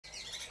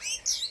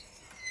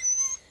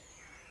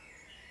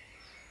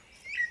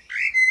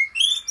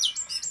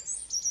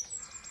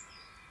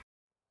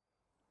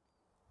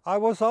I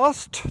was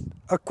asked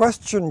a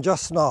question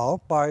just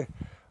now by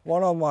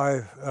one of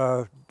my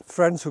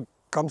friends who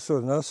comes to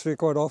the nursery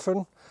quite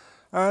often,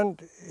 and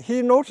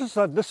he noticed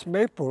that this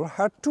maple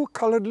had two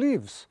colored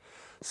leaves.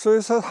 So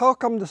he says, how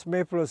come this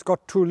maple has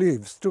got two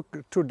leaves,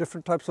 two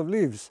different types of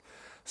leaves?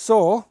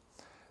 So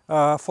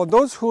for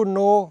those who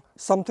know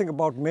something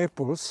about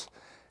maples,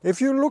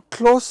 if you look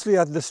closely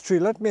at this tree,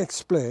 let me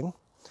explain.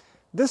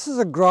 This is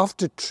a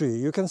grafted tree.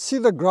 You can see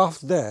the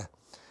graft there.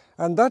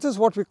 And that is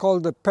what we call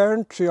the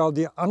parent tree or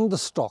the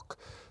understock.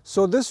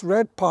 So this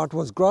red part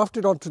was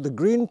grafted onto the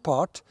green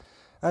part,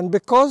 and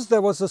because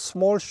there was a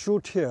small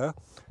shoot here,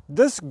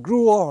 this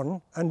grew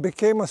on and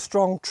became a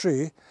strong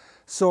tree.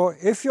 So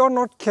if you're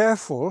not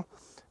careful,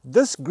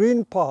 this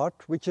green part,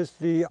 which is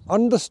the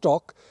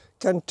understock,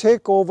 can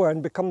take over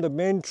and become the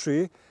main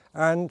tree,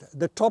 and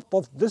the top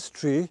of this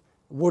tree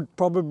would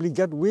probably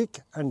get weak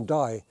and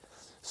die.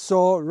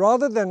 So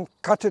rather than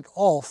cut it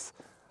off,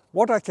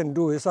 what I can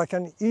do is I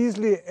can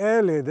easily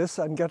airlay this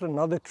and get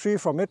another tree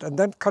from it and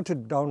then cut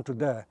it down to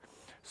there.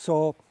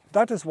 So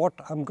that is what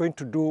I'm going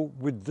to do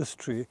with this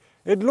tree.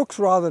 It looks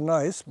rather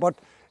nice, but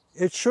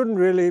it shouldn't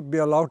really be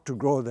allowed to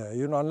grow there,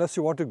 unless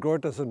you want to grow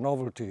it as a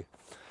novelty.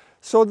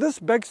 So this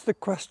begs the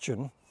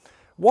question,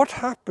 what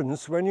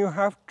happens when you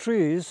have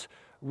trees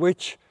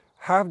which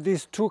have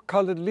these two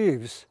colored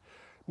leaves?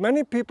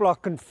 Many people are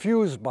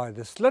confused by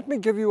this. Let me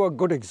give you a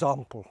good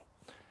example.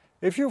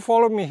 If you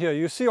follow me here,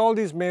 you see all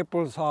these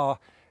maples are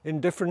in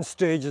different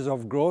stages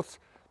of growth,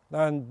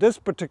 and this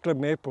particular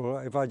maple,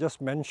 if I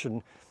just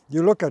mention,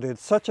 you look at it,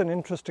 such an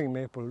interesting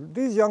maple.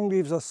 These young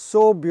leaves are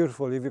so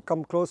beautiful. If you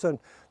come close and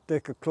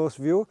take a close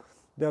view,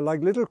 they're like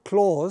little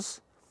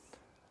claws.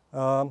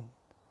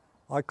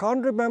 I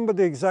can't remember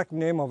the exact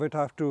name of it.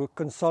 I have to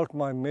consult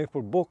my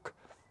maple book,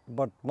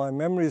 but my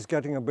memory is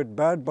getting a bit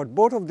bad. But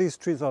both of these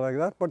trees are like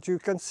that, but you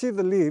can see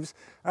the leaves,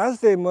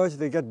 as they emerge,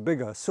 they get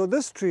bigger. So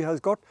this tree has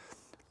got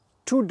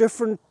two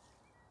different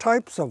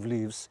types of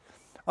leaves.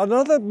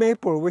 Another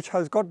maple which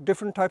has got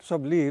different types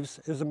of leaves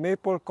is a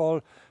maple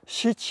called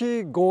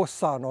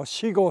Shichi-go-san or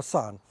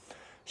Shigo-san.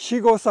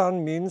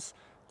 Shigo-san means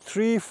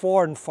 3,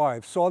 4 and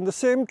 5. So on the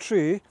same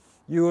tree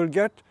you will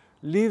get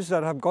leaves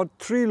that have got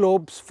 3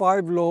 lobes,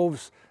 5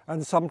 lobes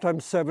and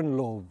sometimes 7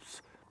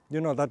 lobes.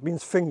 That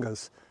means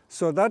fingers.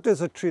 So that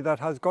is a tree that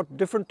has got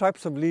different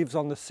types of leaves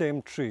on the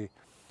same tree.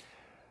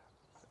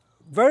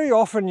 Very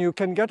often you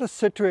can get a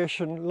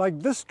situation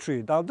like this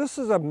tree. Now this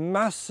is a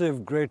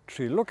massive great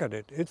tree. Look at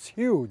it, it's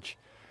huge.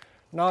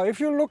 Now if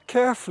you look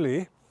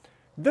carefully,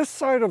 this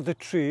side of the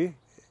tree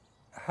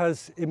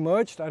has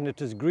emerged and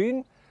it is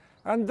green,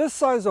 and this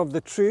side of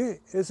the tree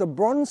is a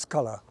bronze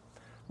color.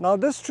 Now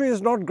this tree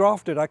is not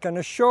grafted. I can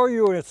assure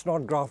you it's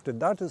not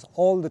grafted. That is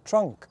all the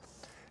trunk.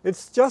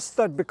 It's just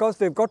that because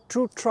they've got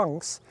two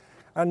trunks,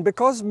 and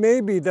because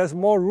maybe there's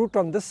more root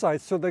on this side,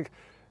 so the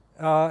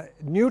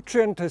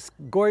nutrient is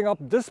going up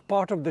this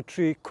part of the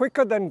tree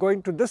quicker than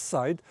going to this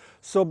side.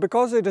 So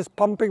because it is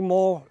pumping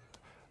more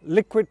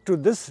liquid to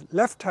this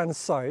left hand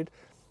side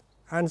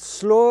and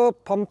slower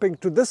pumping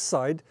to this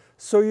side,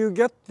 so you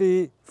get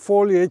the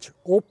foliage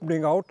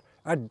opening out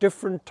at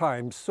different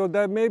times. So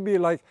there may be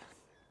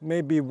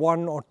maybe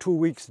 1 or 2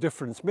 weeks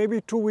difference, maybe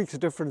 2 weeks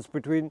difference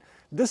between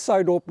this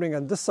side opening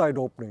and this side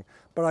opening.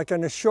 But I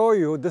can assure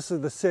you this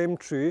is the same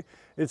tree.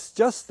 It's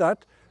just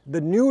that the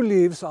new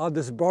leaves are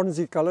this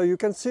bronzy color. You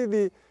can see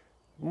the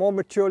more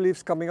mature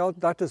leaves coming out,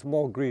 that is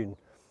more green.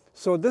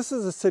 So this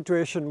is a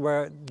situation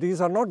where these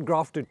are not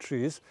grafted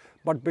trees,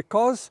 but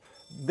because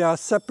they are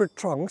separate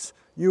trunks,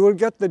 you will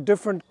get the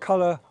different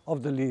color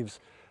of the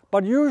leaves.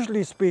 But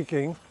usually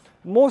speaking,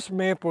 most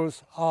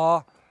maples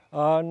are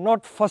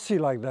not fussy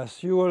like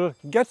this. You will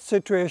get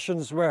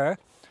situations where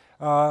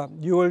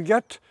you will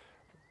get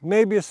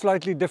maybe a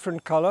slightly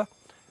different color.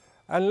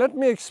 And let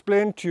me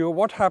explain to you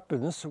what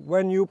happens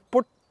when you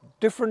put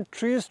different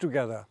trees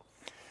together.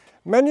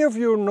 Many of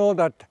you know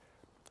that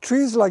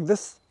trees like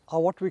this are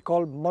what we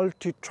call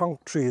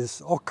multi-trunk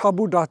trees or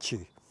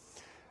kabudachi.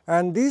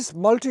 And these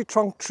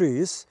multi-trunk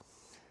trees,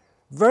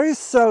 very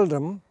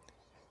seldom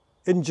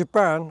in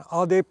Japan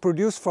are they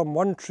produced from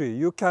one tree.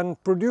 You can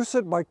produce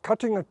it by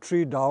cutting a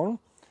tree down,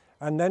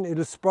 and then it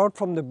will sprout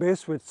from the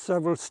base with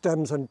several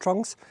stems and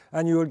trunks,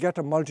 and you will get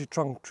a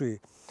multi-trunk tree.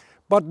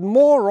 But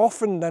more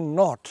often than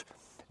not,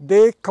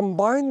 they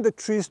combine the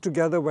trees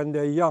together when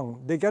they're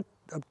young. They get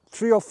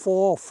 3 or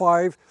 4 or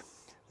 5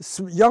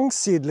 young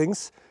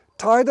seedlings,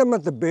 tie them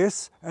at the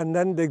base, and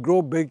then they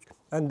grow big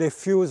and they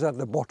fuse at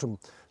the bottom.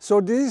 So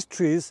these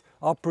trees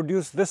are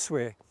produced this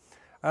way.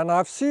 And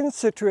I've seen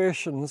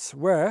situations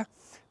where,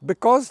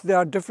 because there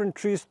are different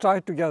trees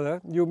tied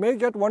together, you may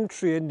get one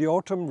tree in the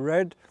autumn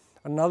red,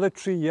 another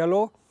tree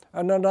yellow,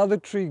 and another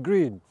tree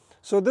green.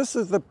 So this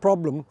is the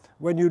problem.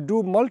 When you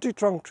do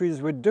multi-trunk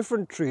trees with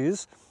different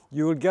trees,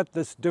 you will get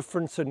this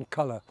difference in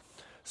color.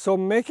 So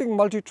making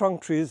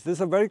multi-trunk trees, this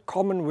is a very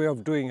common way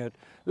of doing it.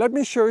 Let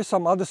me show you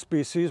some other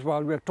species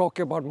while we're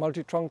talking about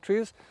multi-trunk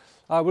trees.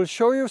 I will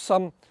show you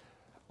some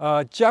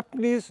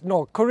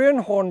Korean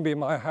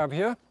hornbeam I have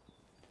here.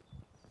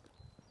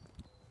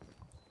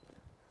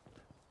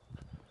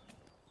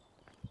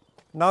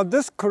 Now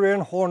this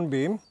Korean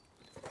hornbeam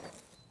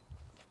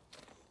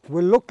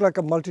will look like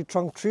a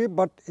multi-trunk tree,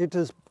 but it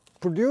is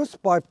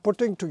produced by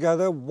putting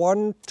together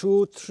 1,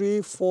 2,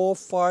 3, 4,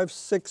 5,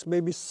 6,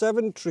 maybe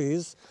 7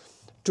 trees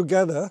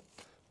together,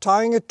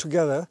 tying it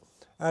together,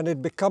 and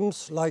it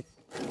becomes like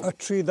a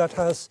tree that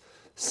has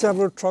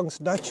several trunks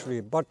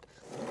naturally. But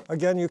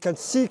again, you can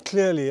see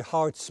clearly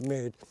how it's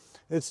made.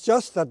 It's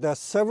just that there are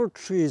several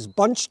trees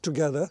bunched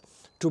together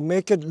to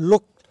make it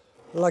look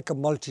like a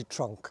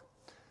multi-trunk.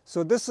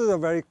 So this is a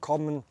very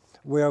common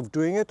way of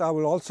doing it. I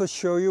will also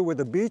show you with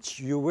the beech.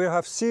 You will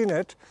have seen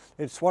it.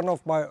 It's one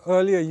of my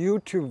earlier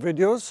YouTube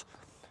videos.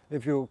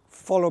 If you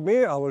follow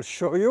me, I will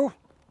show you.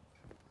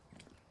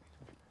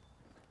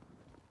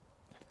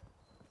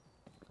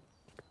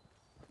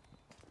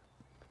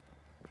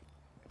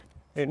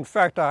 In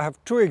fact, I have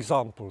 2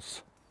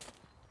 examples.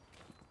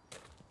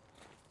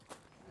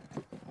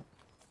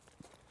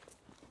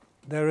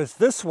 There is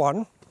this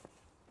one.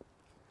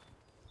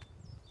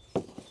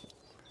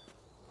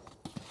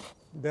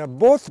 They're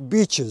both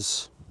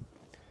beeches.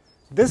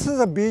 This is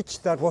a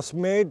beech that was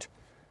made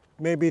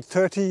maybe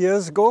 30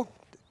 years ago,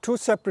 2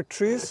 separate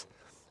trees.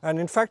 And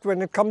in fact,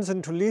 when it comes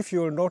into leaf,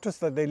 you will notice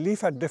that they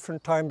leaf at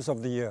different times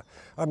of the year.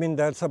 I mean,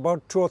 that's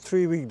about 2 or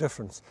 3 week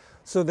difference.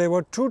 So there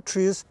were 2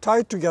 trees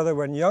tied together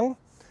when young,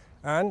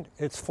 and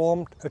it's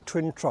formed a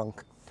twin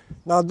trunk.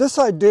 Now this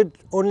I did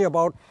only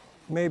about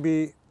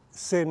maybe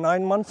say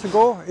 9 months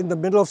ago in the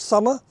middle of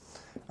summer.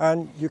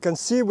 And you can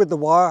see with the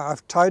wire,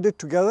 I've tied it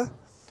together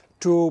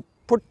to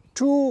put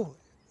 2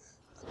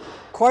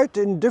 quite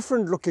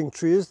indifferent looking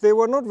trees. They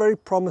were not very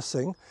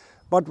promising,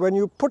 but when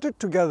you put it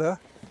together,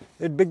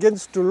 it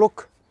begins to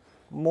look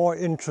more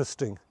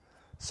interesting.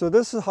 So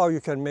this is how you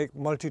can make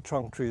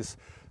multi-trunk trees.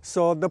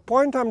 So the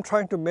point I'm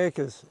trying to make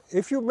is,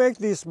 if you make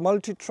these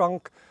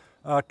multi-trunk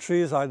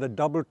trees, either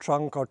double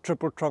trunk or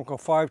triple trunk or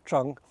 5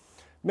 trunk,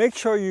 make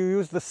sure you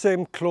use the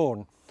same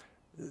clone.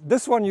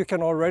 This one you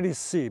can already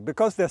see,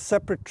 because they're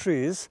separate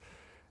trees,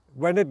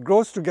 when it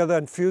grows together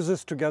and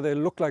fuses together, it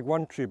looks like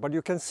one tree, but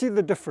you can see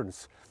the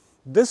difference.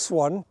 This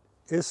one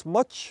is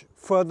much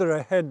further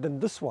ahead than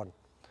this one.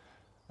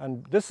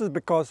 And this is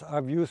because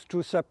I've used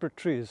 2 separate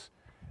trees.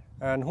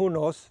 And who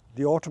knows,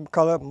 the autumn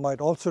color might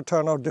also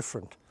turn out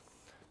different.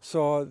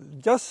 So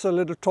just a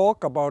little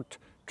talk about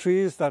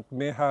trees that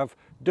may have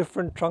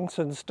different trunks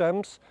and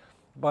stems,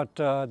 but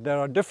there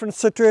are different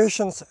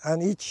situations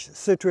and each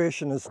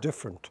situation is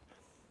different.